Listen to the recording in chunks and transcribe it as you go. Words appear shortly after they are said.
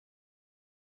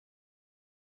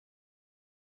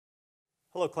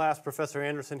Hello class, Professor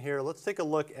Anderson here. Let's take a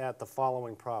look at the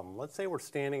following problem. Let's say we're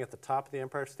standing at the top of the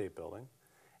Empire State Building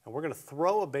and we're going to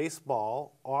throw a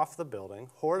baseball off the building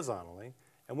horizontally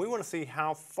and we want to see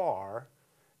how far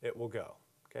it will go.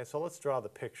 Okay, so let's draw the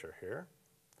picture here.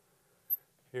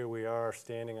 Here we are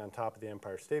standing on top of the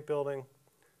Empire State Building.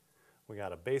 We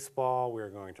got a baseball. We're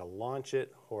going to launch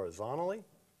it horizontally.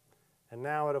 And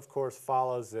now it of course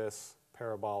follows this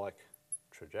parabolic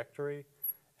trajectory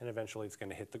and eventually it's going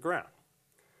to hit the ground.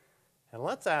 And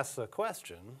let's ask the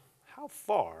question, how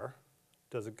far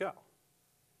does it go?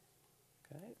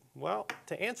 Okay. Well,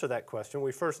 to answer that question,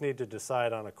 we first need to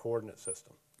decide on a coordinate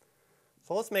system.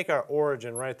 So let's make our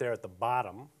origin right there at the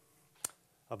bottom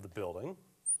of the building.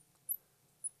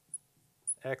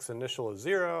 X initial is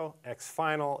 0, X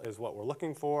final is what we're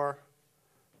looking for.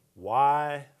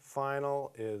 Y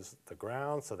final is the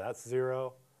ground, so that's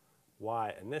 0.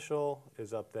 Y initial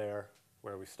is up there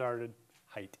where we started,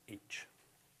 height h.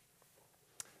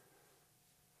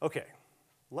 Okay,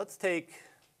 let's take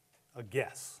a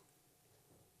guess.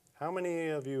 How many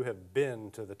of you have been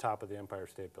to the top of the Empire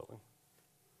State Building?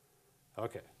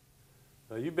 Okay,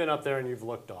 so you've been up there and you've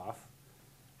looked off.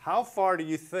 How far do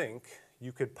you think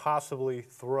you could possibly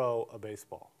throw a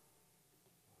baseball?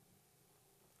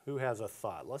 Who has a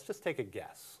thought? Let's just take a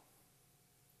guess.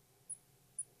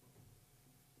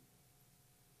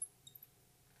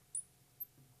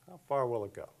 How far will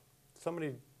it go?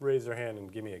 Somebody raise their hand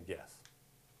and give me a guess.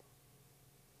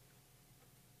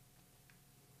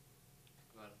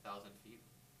 About 1,000 feet.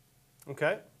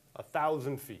 Okay,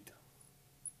 1,000 feet.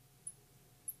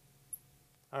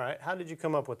 All right, how did you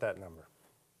come up with that number?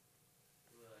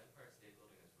 Well, the Empire State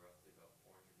Building is roughly about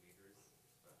 400 meters,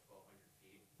 about 1,200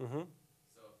 feet. Mm-hmm.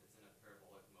 So if it's in a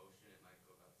parabolic motion, it might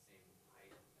go about the same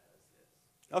height as this.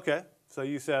 Okay, so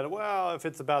you said, well, if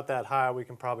it's about that high, we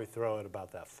can probably throw it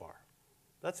about that far.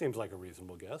 That seems like a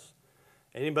reasonable guess.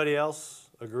 Anybody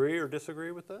else agree or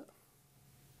disagree with that?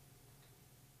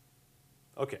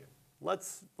 Okay,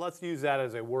 let's use that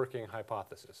as a working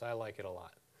hypothesis. I like it a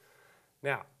lot.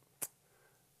 Now,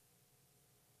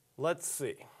 let's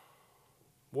see.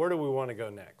 Where do we want to go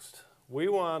next? We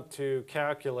want to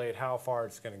calculate how far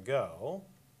it's going to go,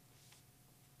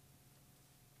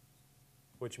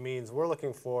 which means we're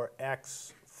looking for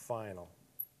x final.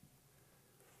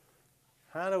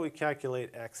 How do we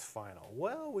calculate x final?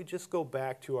 Well, we just go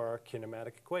back to our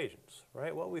kinematic equations,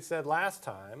 right? What we said last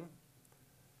time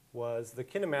was the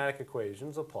kinematic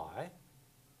equations apply,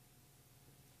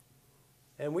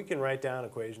 and we can write down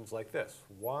equations like this.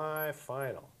 Y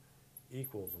final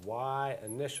equals y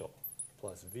initial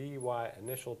plus vy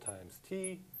initial times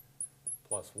t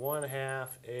plus 1/2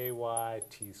 ay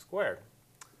t squared.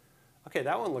 Okay,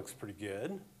 that one looks pretty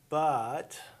good,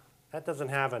 but that doesn't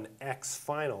have an x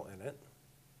final in it.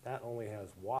 That only has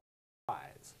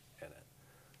y's in it.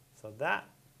 So that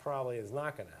probably is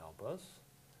not going to help us.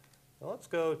 Now let's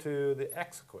go to the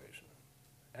x equation.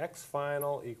 X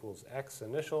final equals x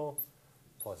initial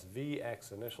plus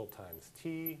vx initial times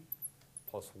t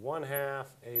plus 1/2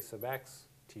 a sub x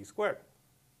t squared.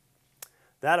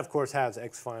 That, of course, has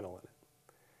x final in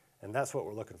it. And that's what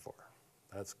we're looking for.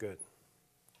 That's good.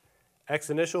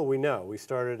 X initial, we know. We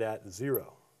started at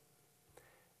 0.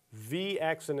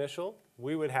 Vx initial,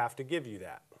 we would have to give you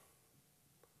that.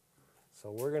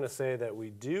 So we're going to say that we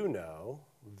do know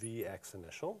Vx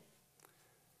initial.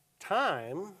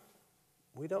 Time,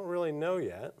 we don't really know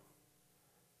yet.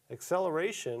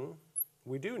 Acceleration,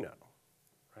 we do know,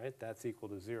 right? That's equal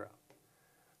to 0.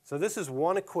 So this is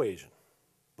one equation,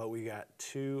 but we got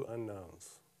two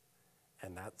unknowns.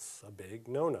 And that's a big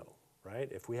no-no, right?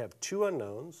 If we have two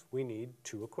unknowns, we need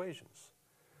two equations.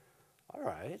 All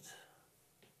right.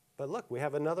 But look, we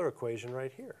have another equation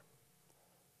right here.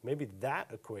 Maybe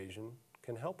that equation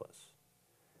can help us.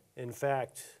 In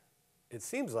fact, it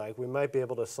seems like we might be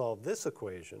able to solve this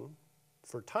equation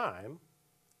for time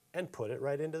and put it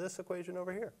right into this equation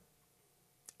over here.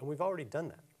 And we've already done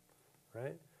that,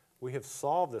 right? We have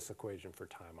solved this equation for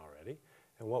time already.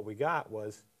 And what we got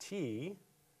was t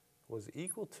was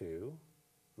equal to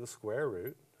the square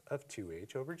root of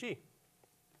 2h over g.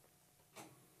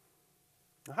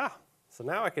 Aha! So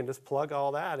now I can just plug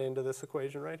all that into this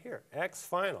equation right here. X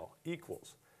final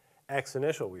equals x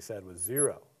initial, we said, was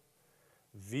 0.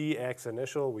 Vx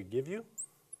initial we give you.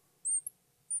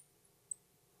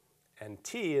 And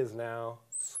t is now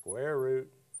square root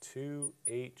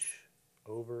 2h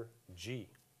over g.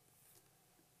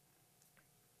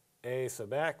 A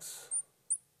sub x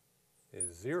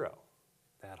is 0.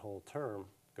 That whole term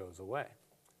goes away.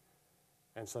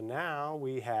 And so now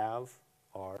we have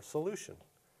our solution.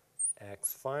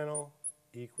 X final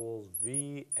equals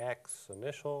Vx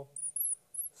initial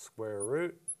square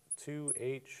root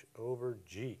 2h over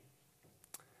g.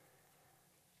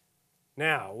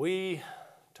 Now, we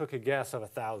took a guess of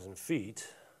 1,000 feet.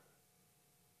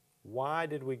 Why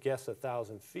did we guess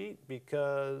 1,000 feet?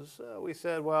 Because we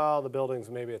said, well, the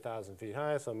building's maybe 1,000 feet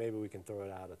high, so maybe we can throw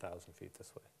it out 1,000 feet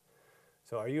this way.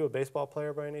 So are you a baseball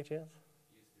player by any chance?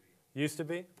 Used to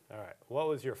be? All right. What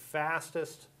was your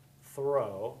fastest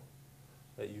throw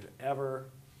that you've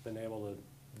ever been able to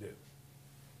do?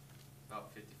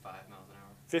 About 55 miles an hour.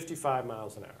 55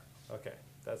 miles an hour. Okay,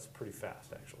 that's pretty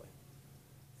fast, actually.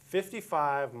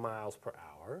 55 miles per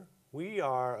hour. We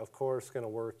are, of course, going to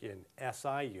work in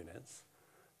SI units.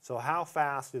 So how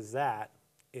fast is that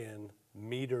in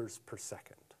meters per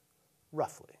second,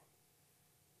 roughly?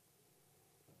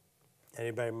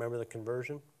 Anybody remember the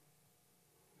conversion?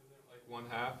 Isn't it like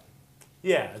 1/2?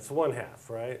 Yeah, it's 1/2,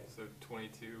 right? So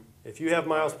 22. If you have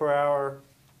miles per hour,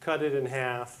 cut it in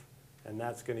half, and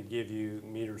that's going to give you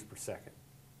meters per second.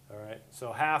 All right,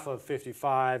 so half of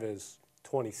 55 is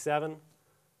 27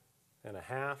 and a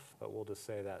half, but we'll just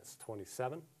say that's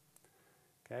 27.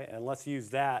 Okay, and let's use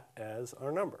that as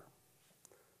our number.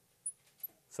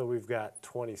 So we've got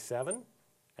 27,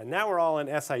 and now we're all in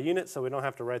SI units, so we don't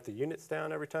have to write the units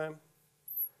down every time.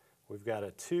 We've got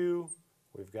a 2,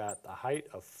 we've got the height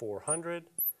of 400,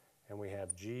 and we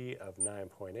have g of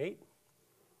 9.8.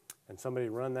 And somebody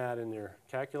run that in your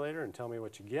calculator and tell me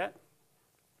what you get.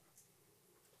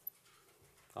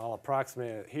 I'll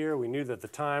approximate it here. We knew that the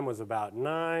time was about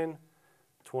 9.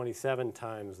 27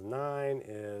 times 9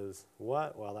 is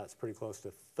what? Well, that's pretty close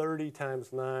to 30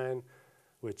 times 9,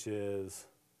 which is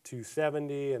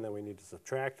 270, and then we need to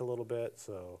subtract a little bit,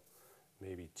 so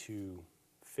maybe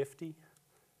 250.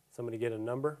 Somebody get a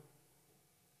number?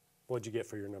 What'd you get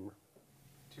for your number?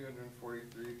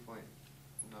 243.9.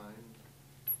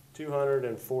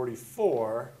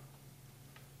 244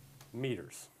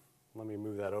 meters. Let me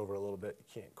move that over a little bit. You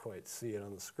can't quite see it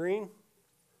on the screen.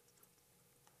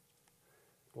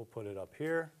 We'll put it up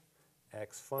here.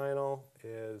 X final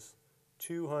is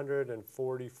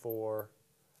 244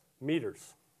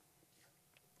 meters.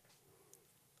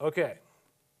 Okay,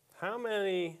 how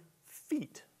many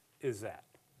feet is that?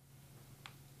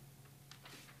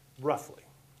 Roughly.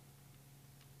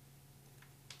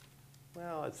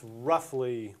 Well, it's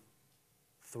roughly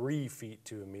 3 feet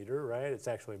to a meter, right? It's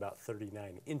actually about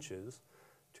 39 inches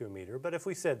to a meter. But if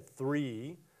we said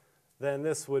 3, then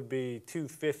this would be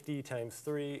 250 times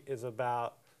 3 is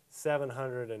about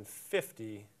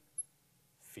 750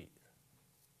 feet.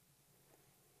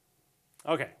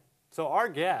 Okay, so our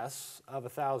guess of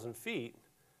 1,000 feet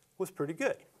was pretty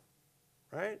good,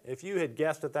 right? If you had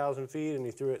guessed 1,000 feet and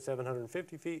you threw it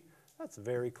 750 feet, that's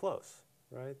very close,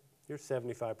 right? You're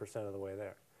 75% of the way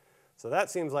there. So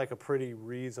that seems like a pretty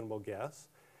reasonable guess,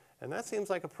 and that seems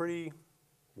like a pretty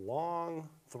long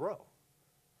throw,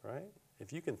 right?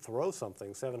 If you can throw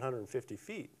something 750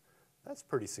 feet, that's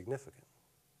pretty significant.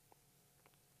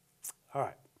 All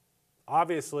right.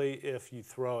 Obviously, if you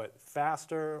throw it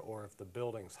faster or if the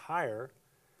building's higher,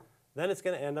 then it's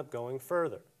going to end up going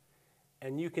further.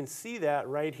 And you can see that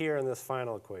right here in this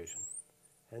final equation.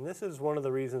 And this is one of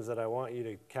the reasons that I want you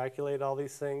to calculate all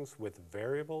these things with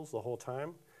variables the whole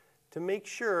time to make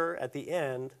sure at the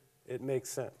end it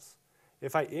makes sense.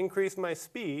 If I increase my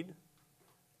speed,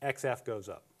 xf goes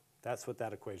up. That's what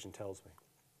that equation tells me.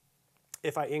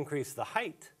 If I increase the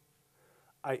height,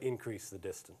 I increase the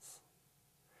distance.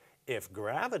 If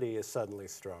gravity is suddenly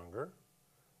stronger,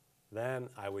 then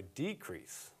I would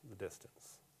decrease the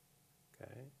distance.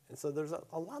 Okay? And so there's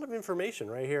a lot of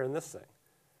information right here in this thing.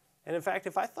 And in fact,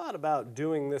 if I thought about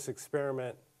doing this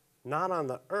experiment not on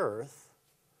the Earth,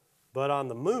 but on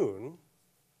the moon,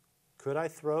 could I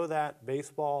throw that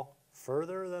baseball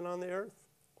further than on the Earth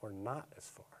or not as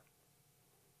far?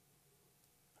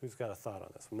 Who's got a thought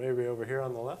on this? Maybe over here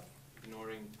on the left?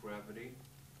 Ignoring gravity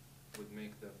would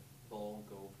make the ball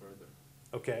go further.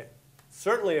 Okay.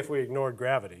 Certainly if we ignored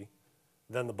gravity,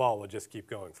 then the ball would just keep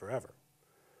going forever.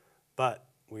 But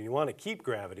we want to keep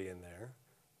gravity in there,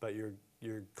 but you're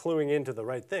cluing into the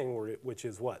right thing, which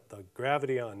is what? The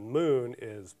gravity on moon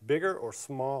is bigger or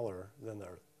smaller than the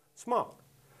Earth? Smaller.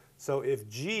 So if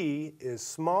g is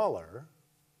smaller,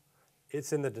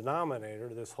 it's in the denominator,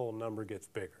 this whole number gets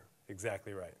bigger.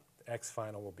 Exactly right. X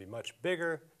final will be much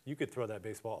bigger. You could throw that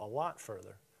baseball a lot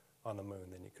further on the moon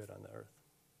than you could on the Earth.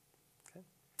 Okay.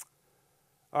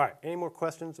 All right, any more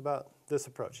questions about this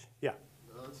approach? Yeah?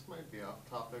 This might be off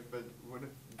topic, but what if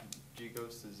g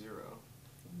goes to 0?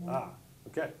 Ah,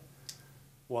 okay.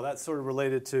 Well, that's sort of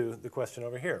related to the question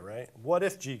over here, right? What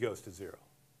if g goes to 0?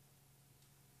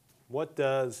 What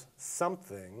does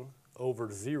something over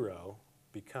 0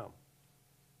 become?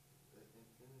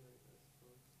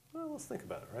 Well, let's think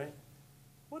about it, right?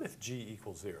 What if g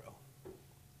equals 0?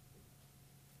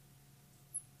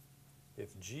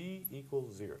 If g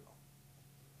equals 0,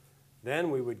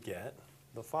 then we would get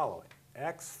the following.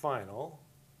 X final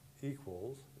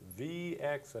equals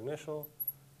Vx initial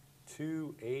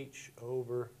 2h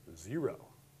over 0.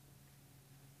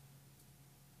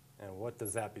 And what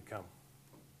does that become?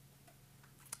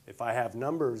 If I have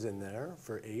numbers in there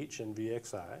for h and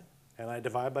Vxi, and I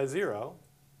divide by 0,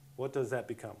 what does that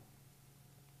become?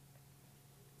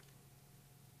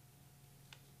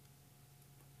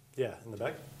 Yeah, in the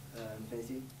back?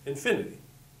 Infinity. Infinity,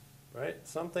 right?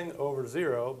 Something over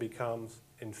 0 becomes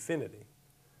infinity.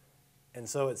 And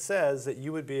so it says that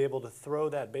you would be able to throw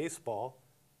that baseball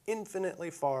infinitely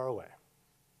far away.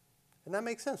 And that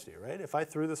makes sense to you, right? If I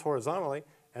threw this horizontally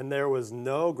and there was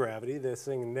no gravity, this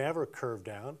thing never curved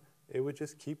down, it would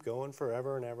just keep going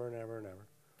forever and ever and ever and ever,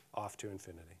 off to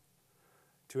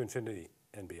infinity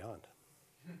and beyond.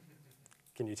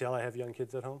 Can you tell I have young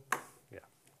kids at home? Yeah,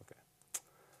 okay.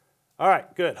 All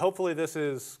right, good. Hopefully this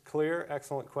is clear.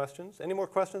 Excellent questions. Any more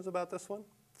questions about this one?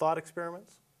 Thought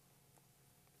experiments?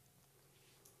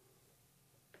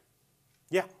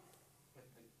 Yeah. But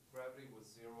the gravity was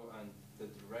 0 and the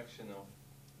direction of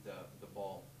the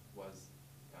ball was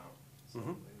down. So it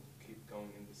would keep going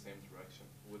in the same direction.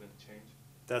 Wouldn't change.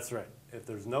 That's right. If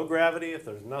there's no gravity, if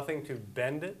there's nothing to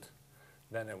bend it,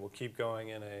 then it will keep going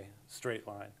in a straight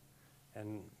line.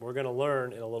 And we're going to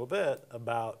learn in a little bit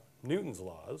about Newton's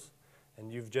laws. And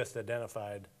you've just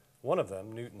identified one of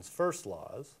them, Newton's first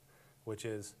laws, which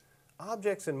is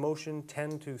objects in motion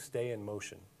tend to stay in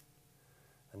motion.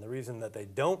 And the reason that they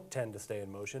don't tend to stay in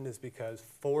motion is because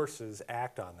forces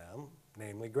act on them,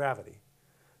 namely gravity.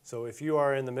 So if you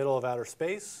are in the middle of outer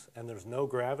space and there's no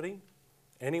gravity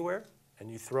anywhere,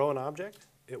 and you throw an object,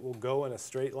 it will go in a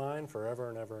straight line forever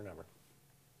and ever and ever.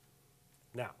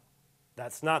 Now,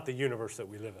 that's not the universe that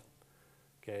we live in.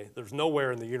 Okay? There's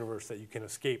nowhere in the universe that you can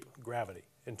escape gravity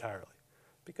entirely,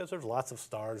 because there's lots of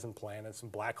stars and planets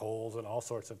and black holes and all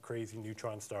sorts of crazy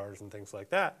neutron stars and things like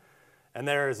that. And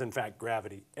there is, in fact,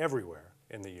 gravity everywhere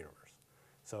in the universe.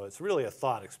 So it's really a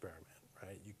thought experiment,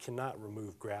 right? You cannot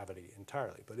remove gravity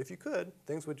entirely. But if you could,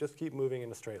 things would just keep moving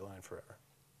in a straight line forever.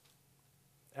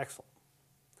 Excellent.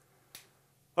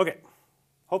 Okay.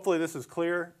 Hopefully this is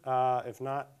clear. If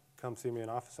not, come see me in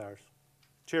office hours.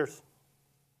 Cheers.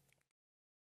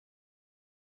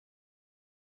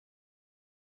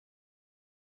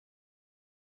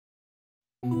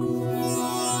 Thank you.